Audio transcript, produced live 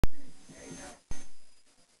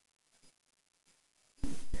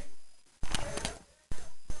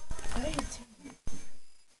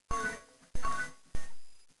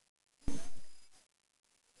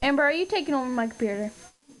Amber, are you taking over my computer?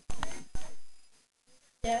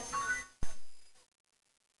 Yes.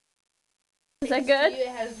 Is that good? It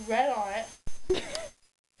has red on it.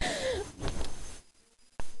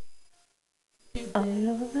 All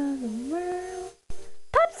over the world.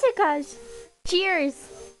 Popsicles! Cheers!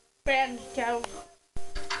 Banjo.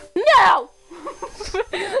 No!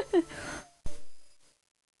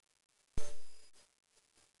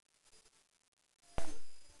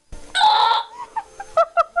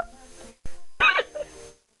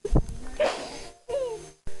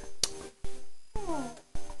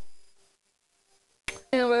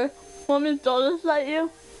 Anyway, want me to throw this at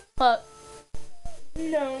you? What?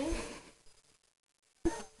 No.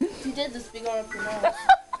 You did this big on your nose.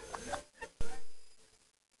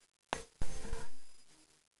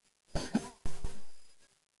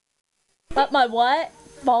 Up my what?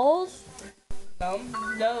 Balls?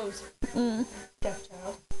 Nose. Deaf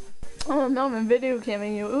child. Oh no, I'm video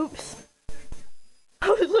camming you. Oops. I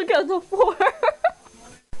was looking at the floor.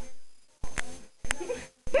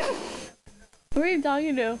 Who are you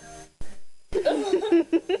talking to?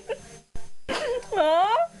 Huh?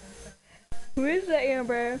 Who is that,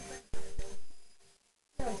 Amber?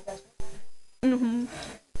 Sounds special. Mm-hmm.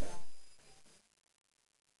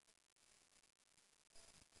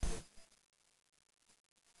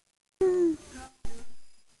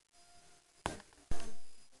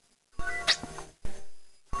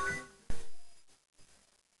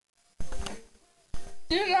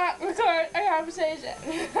 Do not record a conversation.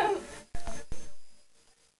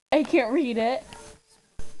 I can't read it.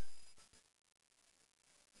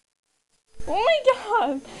 Oh my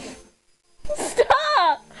god!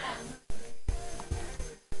 Stop!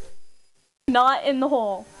 Not in the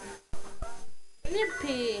hole.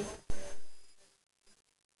 Nippy.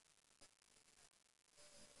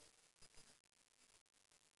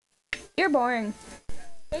 You're boring.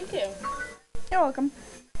 Thank you. You're welcome.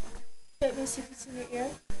 Let me see if it's in your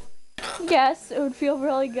ear. Yes, it would feel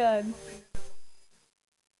really good.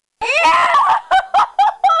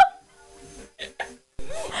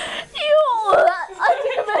 You! I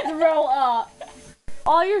think I'm gonna throw up.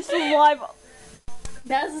 All your saliva.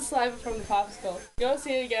 That's the saliva from the popsicle. You want to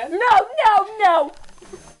see it again? No!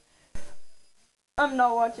 I'm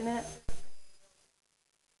not watching it.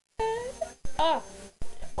 Oh.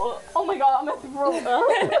 Oh my god, I'm gonna throw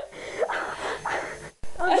up.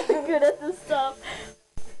 I'm so good at this stuff.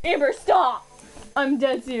 Amber, stop! I'm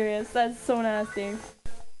dead serious. That's so nasty.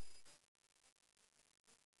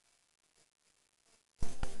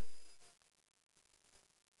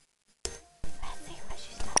 Let's see what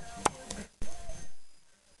she's talking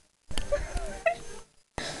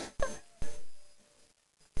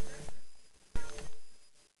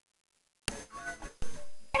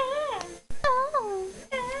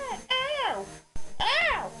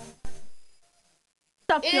Ow!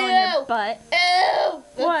 Stop feeling Ew. your butt. Ew!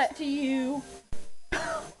 That's What? to you.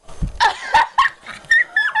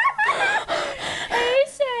 Hey,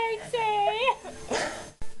 sexy.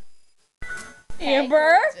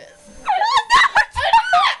 Amber?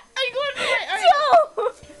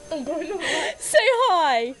 I'm going to lie. Say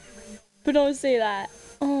hi. But don't say that.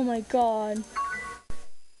 Oh my god.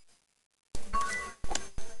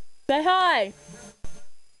 Say hi.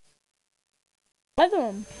 Let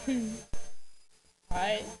them.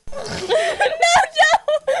 Hi. No, Joe!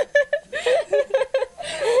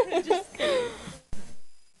 Just kidding.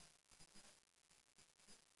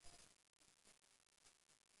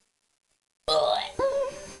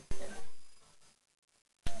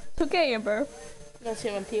 It's okay, Amber. You want to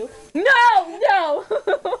see my puke? No!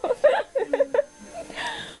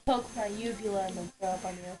 Poke my uvula and then throw up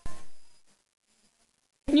on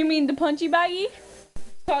you. You mean the punchy baggie?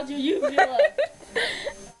 It's called your uvula.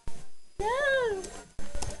 No.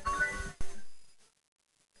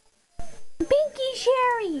 Pinky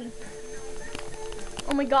Sherry.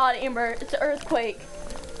 Oh my god, Amber, it's an earthquake.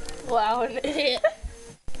 Wow, an idiot.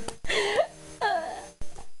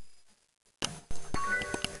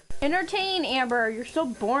 Entertain, Amber. You're so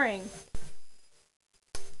boring.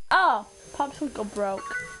 Oh, popsicle broke.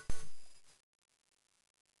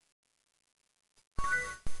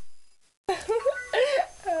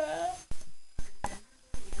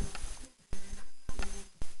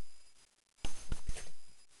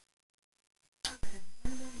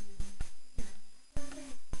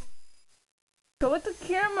 Go with the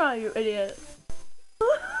camera, you idiot. You're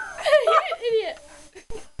an idiot.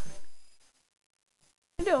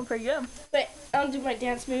 You're doing pretty good. Wait, I'll do my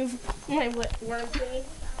dance move. My worm thing.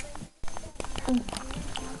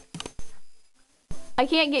 I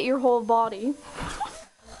can't get your whole body.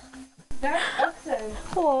 That's awesome.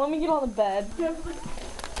 Hold on, let me get on the bed.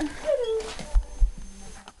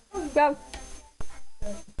 Go.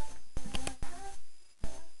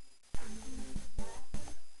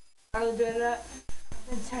 Are we doing that?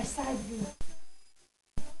 It's our side view.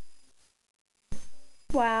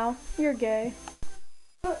 Wow, you're gay.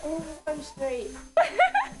 I'm straight.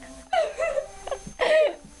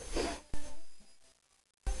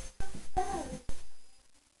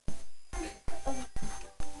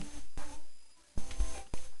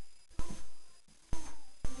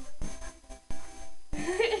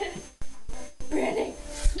 Brandy.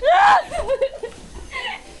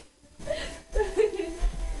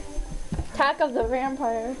 Attack of the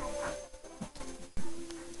vampire.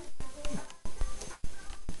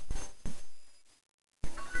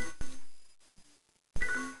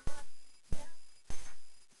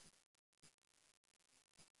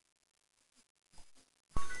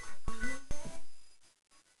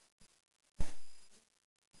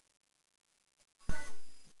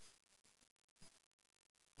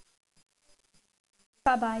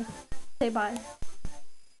 Bye bye. Say bye.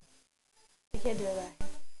 I can't do that.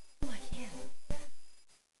 Oh, I can.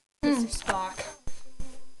 Mr. Spock.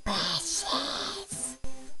 Precious.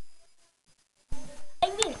 I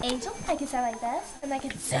can be an angel. I can sound like this, and I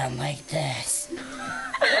can sound like this.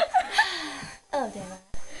 Oh, damn it.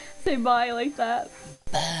 Say bye like that.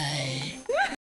 Bye.